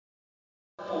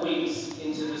weeks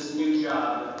into this new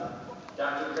job,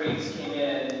 Dr. Crates came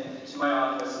in to my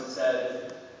office and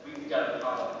said, "We've got a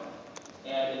problem."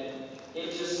 And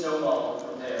it just snowballed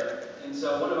from there. And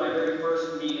so one of my very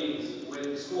first meetings with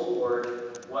the school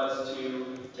board was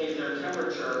to take their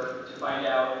temperature to find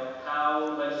out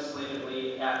how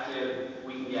legislatively active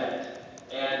we can get.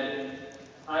 And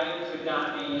I could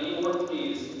not be any more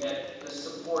pleased at the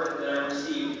support that I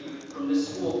received from the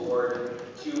school board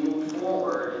to move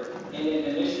forward in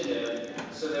an initiative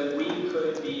so that we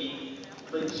could be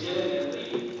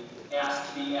legitimately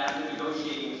asked to be at the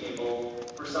negotiating table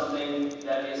for something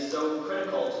that is so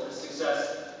critical to the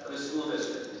success of the school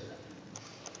district.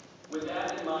 With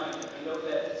that in mind, I know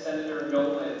that Senator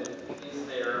Nolan is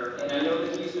there, and I know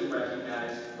that he's been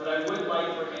recognized, but I would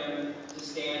like for him to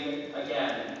stand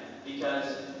again, because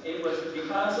it was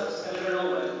because of Senator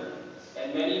Nolan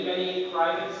and many, many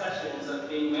private sessions of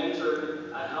being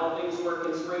mentored on how things work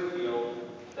in Springfield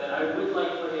that I would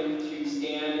like for him to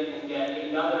stand and get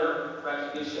another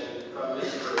recognition from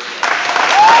this group.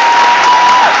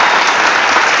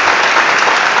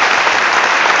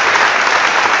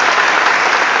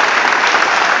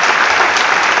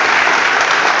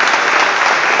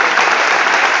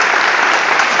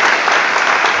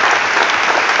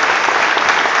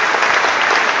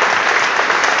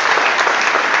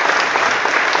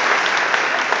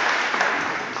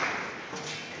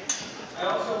 I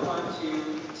also want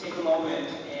to take a moment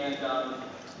and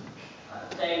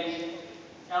thank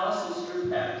Allison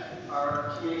Strupek,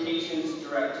 our communications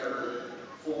director,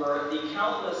 for the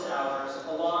countless hours,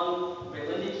 along with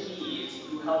Linda Keys,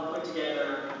 who helped put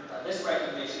together this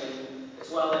recognition, as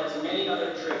well as many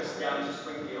other trips down to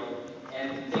Springfield,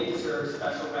 and they deserve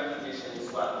special recognition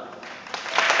as well.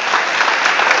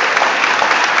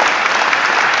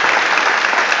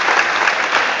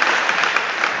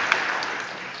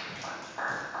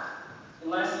 And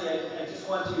lastly, I just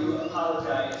want to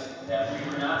apologize that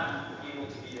we were not able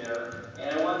to be there.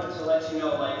 And I wanted to let you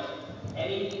know, like,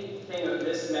 anything of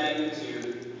this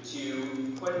magnitude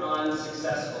to put on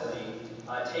successfully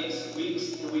takes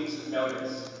weeks and weeks of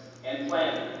notice and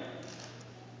planning.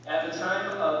 At the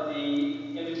time of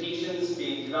the invitations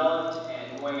being developed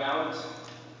and going out,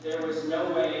 there was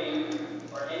no way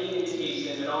or any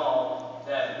indication at all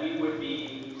that we would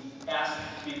be asked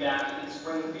to be back in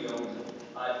Springfield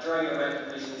during a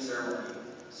recognition ceremony.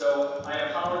 So I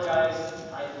apologize.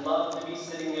 I'd love to be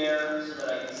sitting there so that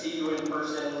I can see you in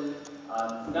person.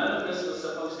 None of this was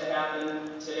supposed to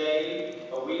happen today,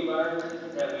 but we learned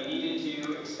that we needed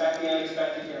to expect the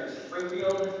unexpected here in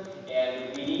Springfield,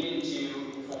 and we needed to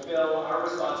fulfill our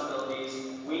responsibilities.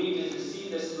 We needed to see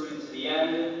this through to the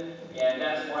end, and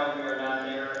that's why we are not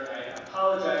there. I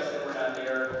apologize that we're not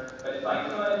there, but if I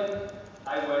could,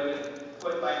 I would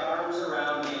put my arms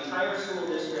around the entire school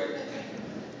district,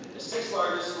 the 6th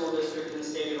largest school district in the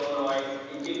state of Illinois,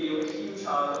 and give you a huge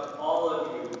hug, all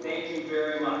of you. Thank you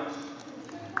very much.